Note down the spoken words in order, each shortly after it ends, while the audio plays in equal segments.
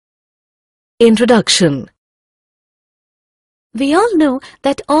Introduction. We all know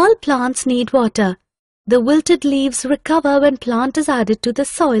that all plants need water. The wilted leaves recover when plant is added to the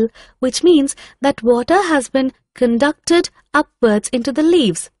soil, which means that water has been conducted upwards into the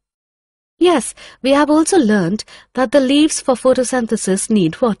leaves. Yes, we have also learned that the leaves for photosynthesis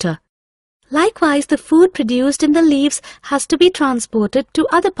need water. Likewise, the food produced in the leaves has to be transported to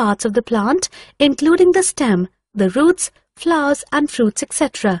other parts of the plant, including the stem, the roots, flowers and fruits,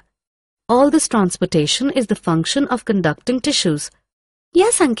 etc. All this transportation is the function of conducting tissues.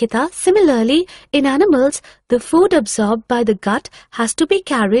 Yes, Ankita, similarly, in animals, the food absorbed by the gut has to be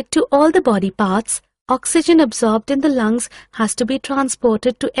carried to all the body parts. Oxygen absorbed in the lungs has to be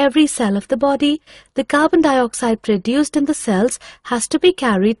transported to every cell of the body. The carbon dioxide produced in the cells has to be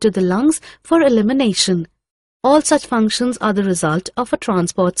carried to the lungs for elimination. All such functions are the result of a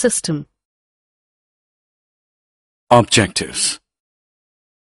transport system. Objectives.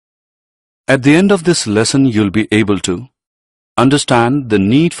 At the end of this lesson, you'll be able to understand the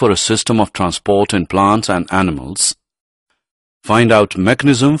need for a system of transport in plants and animals, find out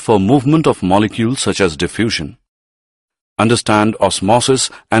mechanism for movement of molecules such as diffusion, understand osmosis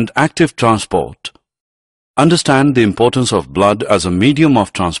and active transport, understand the importance of blood as a medium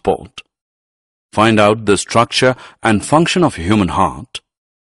of transport, find out the structure and function of human heart,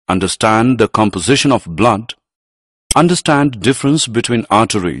 understand the composition of blood, understand difference between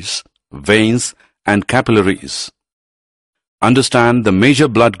arteries, veins and capillaries. Understand the major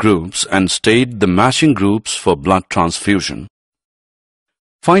blood groups and state the matching groups for blood transfusion.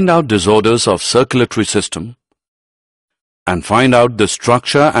 Find out disorders of circulatory system. And find out the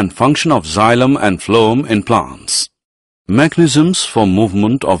structure and function of xylem and phloem in plants. Mechanisms for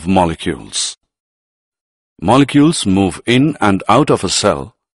movement of molecules. Molecules move in and out of a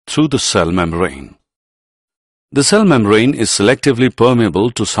cell through the cell membrane. The cell membrane is selectively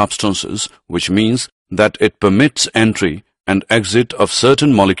permeable to substances, which means that it permits entry and exit of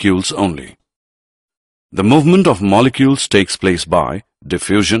certain molecules only. The movement of molecules takes place by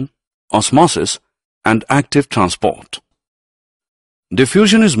diffusion, osmosis, and active transport.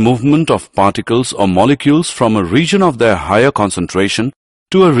 Diffusion is movement of particles or molecules from a region of their higher concentration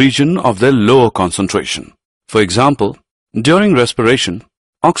to a region of their lower concentration. For example, during respiration,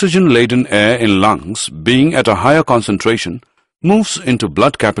 oxygen-laden air in lungs, being at a higher concentration, moves into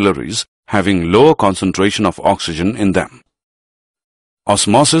blood capillaries having lower concentration of oxygen in them.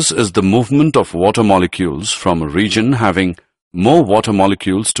 Osmosis is the movement of water molecules from a region having more water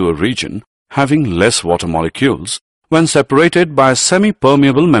molecules to a region having less water molecules when separated by a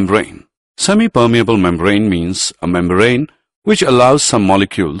semi-permeable membrane. Semi-permeable membrane means a membrane which allows some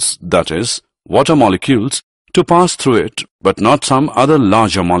molecules, that is, water molecules, to pass through it, but not some other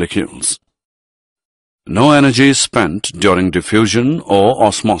larger molecules. No energy is spent during diffusion or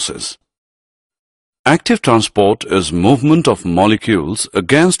osmosis. Active transport is movement of molecules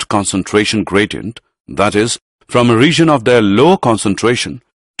against concentration gradient, that is, from a region of their lower concentration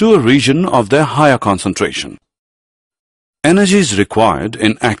to a region of their higher concentration. Energy is required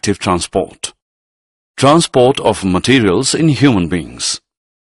in active transport. Transport of materials in human beings.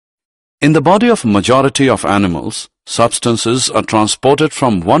 In the body of majority of animals, substances are transported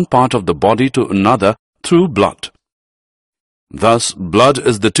from one part of the body to another through blood. Thus, blood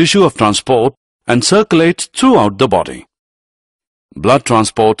is the tissue of transport and circulates throughout the body. Blood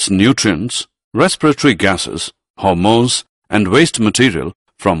transports nutrients, respiratory gases, hormones, and waste material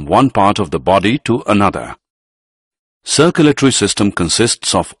from one part of the body to another. Circulatory system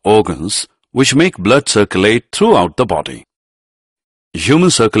consists of organs which make blood circulate throughout the body. Human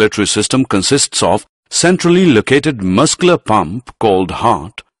circulatory system consists of centrally located muscular pump called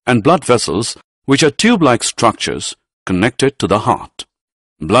heart and blood vessels which are tube-like structures connected to the heart.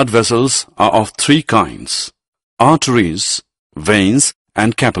 Blood vessels are of three kinds: arteries, veins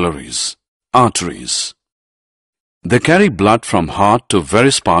and capillaries. Arteries. They carry blood from heart to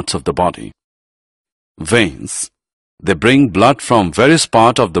various parts of the body. Veins. They bring blood from various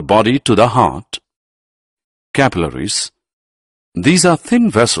parts of the body to the heart. Capillaries. These are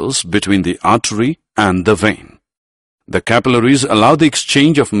thin vessels between the artery and the vein. The capillaries allow the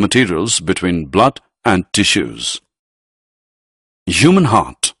exchange of materials between blood and tissues. Human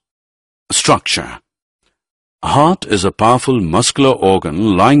heart. Structure. Heart is a powerful muscular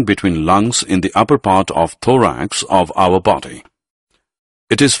organ lying between lungs in the upper part of thorax of our body.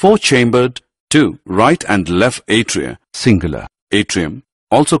 It is four-chambered, two right and left atria, singular, atrium,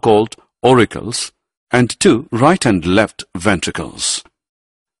 also called auricles, and two right and left ventricles.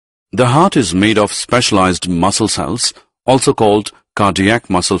 The heart is made of specialized muscle cells, also called cardiac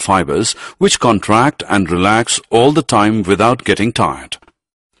muscle fibers, which contract and relax all the time without getting tired.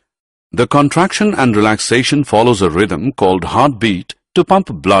 The contraction and relaxation follows a rhythm called heartbeat to pump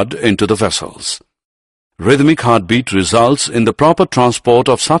blood into the vessels. Rhythmic heartbeat results in the proper transport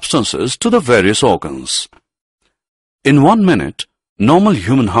of substances to the various organs. In 1 minute, normal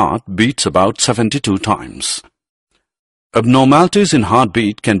human heart beats about 72 times. Abnormalities in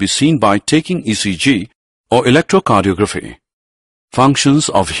heartbeat can be seen by taking ECG or electrocardiography. Functions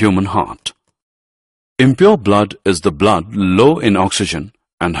of human heart. Impure blood is the blood low in oxygen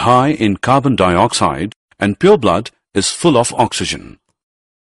and high in carbon dioxide, and pure blood is full of oxygen.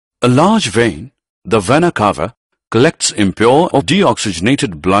 A large vein, the vena cava, collects impure or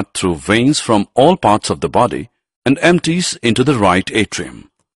deoxygenated blood through veins from all parts of the body and empties into the right atrium.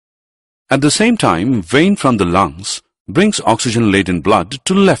 At the same time, vein from the lungs brings oxygen-laden blood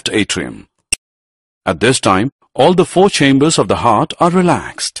to left atrium. At this time, all the 4 chambers of the heart are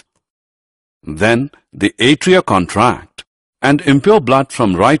relaxed. Then the atria contract and impure blood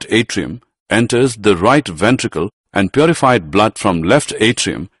from right atrium enters the right ventricle and purified blood from left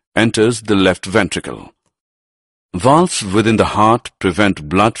atrium enters the left ventricle. Valves within the heart prevent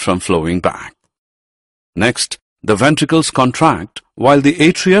blood from flowing back. Next, the ventricles contract while the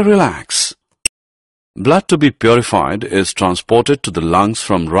atria relax. Blood to be purified is transported to the lungs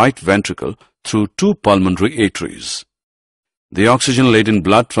from right ventricle through 2 pulmonary arteries. The oxygen-laden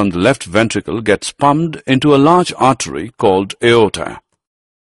blood from the left ventricle gets pumped into a large artery called aorta.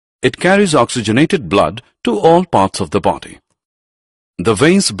 It carries oxygenated blood to all parts of the body. The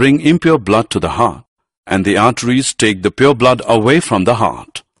veins bring impure blood to the heart, and the arteries take the pure blood away from the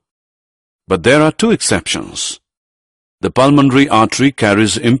heart. But there are 2 exceptions. The pulmonary artery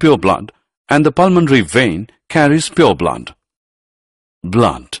carries impure blood, and the pulmonary vein carries pure blood.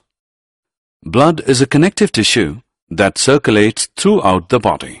 Blood. Blood is a connective tissue that circulates throughout the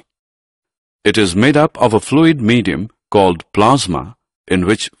body. It is made up of a fluid medium called plasma, in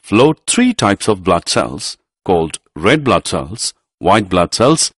which float 3 types of blood cells called red blood cells, white blood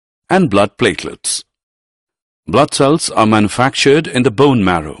cells, and blood platelets. Blood cells are manufactured in the bone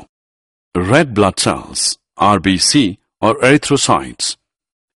marrow. Red blood cells, RBC, or erythrocytes.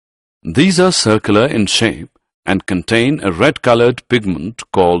 These are circular in shape and contain a red-colored pigment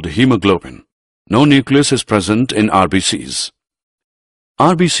called hemoglobin. No nucleus is present in RBCs.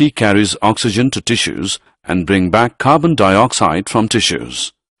 RBC carries oxygen to tissues and bring back carbon dioxide from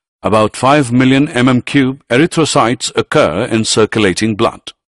tissues. About 5 million mm³ erythrocytes occur in circulating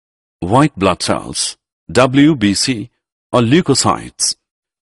blood. White blood cells, WBC, or leukocytes.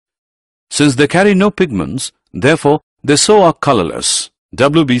 Since they carry no pigments, therefore they so are colorless.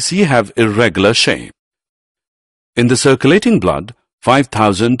 WBC have irregular shape. In the circulating blood,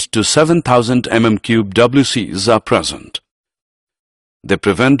 5,000 to 7,000 mm³ WCs are present. They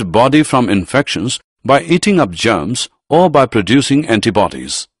prevent body from infections by eating up germs or by producing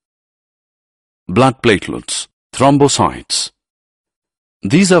antibodies. Blood platelets, thrombocytes.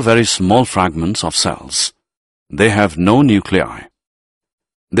 These are very small fragments of cells. They have no nuclei.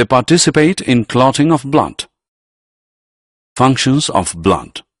 They participate in clotting of blood. Functions of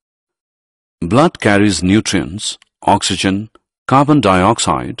blood. Blood carries nutrients, oxygen, carbon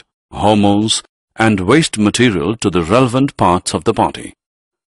dioxide, hormones, and waste material to the relevant parts of the body.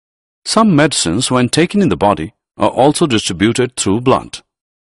 Some medicines, when taken in the body, are also distributed through blood.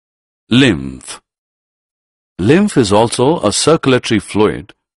 Lymph. Lymph is also a circulatory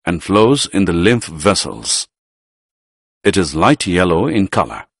fluid and flows in the lymph vessels. It is light yellow in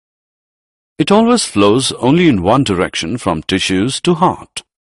color. It always flows only in one direction from tissues to heart.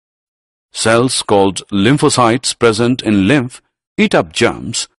 Cells called lymphocytes present in lymph eat up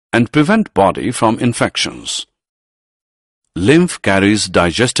germs and prevent body from infections. Lymph carries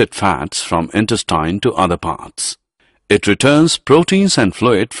digested fats from intestine to other parts. It returns proteins and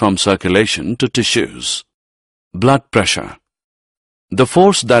fluid from circulation to tissues. Blood pressure. The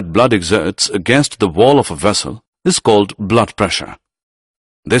force that blood exerts against the wall of a vessel is called blood pressure.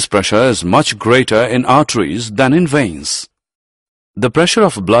 This pressure is much greater in arteries than in veins. The pressure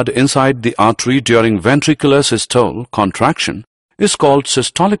of blood inside the artery during ventricular systole contraction is called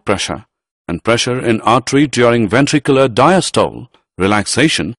systolic pressure, and pressure in artery during ventricular diastole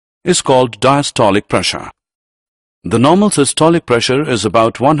relaxation is called diastolic pressure. The normal systolic pressure is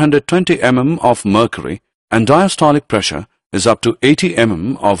about 120 mm of mercury and diastolic pressure is up to 80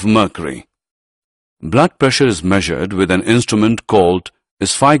 mm of mercury. Blood pressure is measured with an instrument called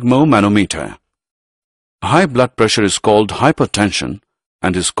sphygmomanometer. High blood pressure is called hypertension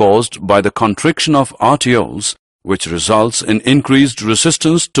and is caused by the constriction of arterioles, which results in increased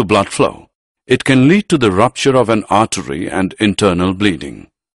resistance to blood flow. It can lead to the rupture of an artery and internal bleeding.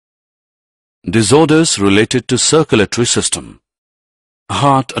 Disorders related to circulatory system.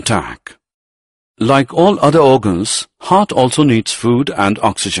 Heart attack. Like all other organs, heart also needs food and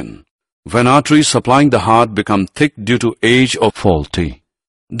oxygen. When arteries supplying the heart become thick due to age or faulty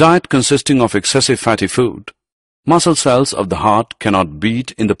diet consisting of excessive fatty food, muscle cells of the heart cannot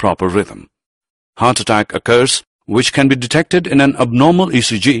beat in the proper rhythm. Heart attack occurs, which can be detected in an abnormal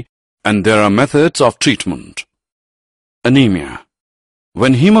ECG, and there are methods of treatment. Anemia.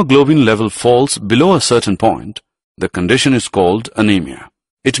 When hemoglobin level falls below a certain point, the condition is called anemia.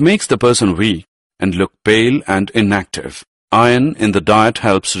 It makes the person weak and look pale and inactive. Iron in the diet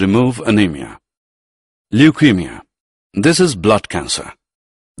helps remove anemia. Leukemia. This is blood cancer.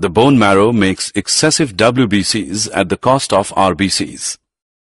 The bone marrow makes excessive WBCs at the cost of RBCs.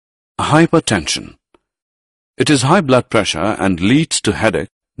 Hypertension. It is high blood pressure and leads to headache,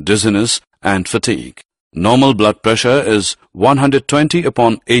 dizziness and fatigue. Normal blood pressure is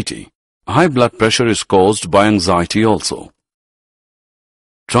 120/80. High blood pressure is caused by anxiety also.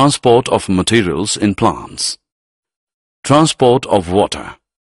 Transport of materials in plants. Transport of water.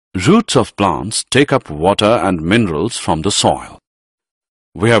 Roots of plants take up water and minerals from the soil.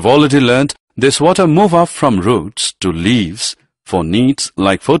 We have already learnt this water move up from roots to leaves for needs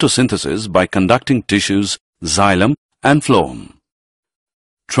like photosynthesis by conducting tissues, xylem and phloem.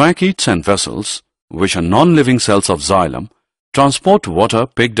 Tracheids and vessels, which are non-living cells of xylem, transport water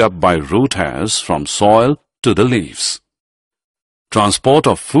picked up by root hairs from soil to the leaves. Transport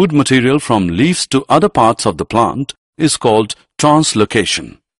of food material from leaves to other parts of the plant is called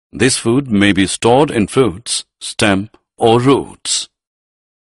translocation. This food may be stored in fruits, stem or roots.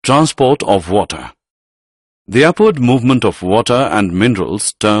 Transport of water. The upward movement of water and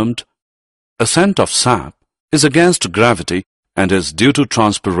minerals termed ascent of sap is against gravity and is due to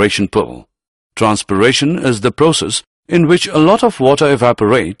transpiration pull. Transpiration is the process in which a lot of water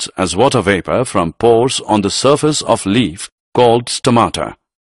evaporates as water vapor from pores on the surface of leaf called stomata.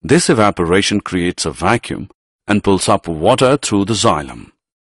 This evaporation creates a vacuum and pulls up water through the xylem.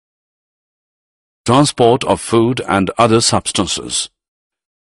 Transport of food and other substances.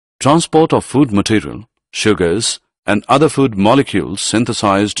 Transport of food material, sugars, and other food molecules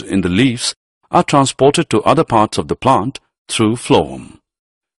synthesized in the leaves are transported to other parts of the plant through phloem.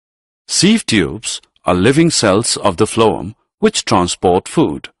 Sieve tubes are living cells of the phloem which transport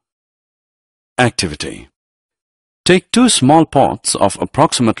food. Activity. Take two small pots of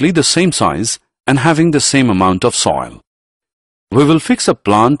approximately the same size and having the same amount of soil. We will fix a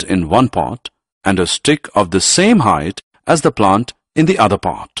plant in one pot and a stick of the same height as the plant in the other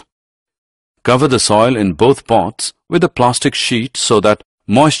pot. Cover the soil in both pots with a plastic sheet so that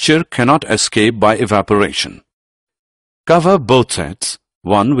moisture cannot escape by evaporation. Cover both sets,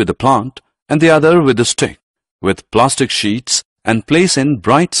 one with the plant and the other with the stick, with plastic sheets and place in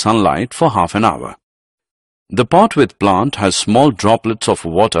bright sunlight for half an hour. The pot with plant has small droplets of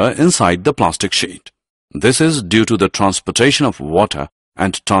water inside the plastic sheet. This is due to the transportation of water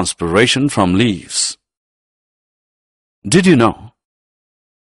and transpiration from leaves. Did you know?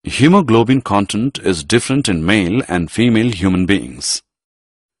 Hemoglobin content is different in male and female human beings.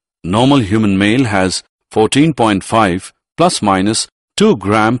 Normal human male has 14.5 plus minus 2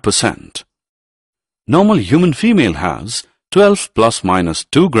 gram%. Normal human female has 12 plus minus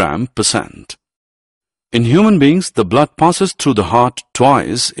 2 gram%. In human beings, the blood passes through the heart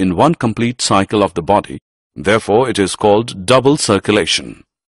twice in one complete cycle of the body. Therefore, it is called double circulation.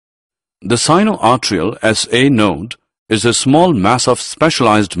 The sinoarterial SA node is a small mass of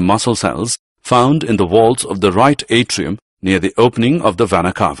specialized muscle cells found in the walls of the right atrium near the opening of the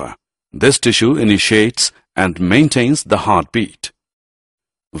vena cava. This tissue initiates and maintains the heartbeat.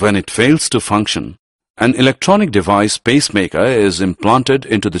 When it fails to function, an electronic device pacemaker is implanted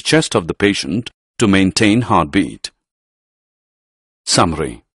into the chest of the patient to maintain heartbeat.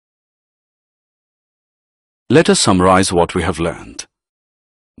 Summary. Let us summarize what we have learned.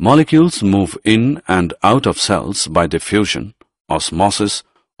 Molecules move in and out of cells by diffusion, osmosis,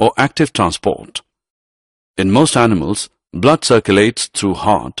 or active transport. In most animals, blood circulates through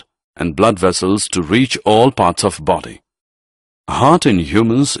heart and blood vessels to reach all parts of body. Heart in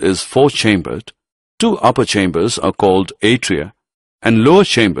humans is four-chambered. Two upper chambers are called atria and lower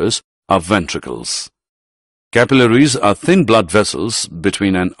chambers are ventricles. Capillaries are thin blood vessels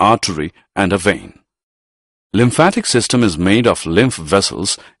between an artery and a vein. Lymphatic system is made of lymph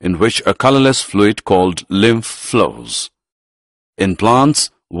vessels in which a colorless fluid called lymph flows. In plants,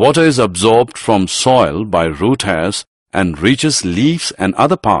 water is absorbed from soil by root hairs and reaches leaves and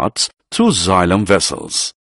other parts through xylem vessels.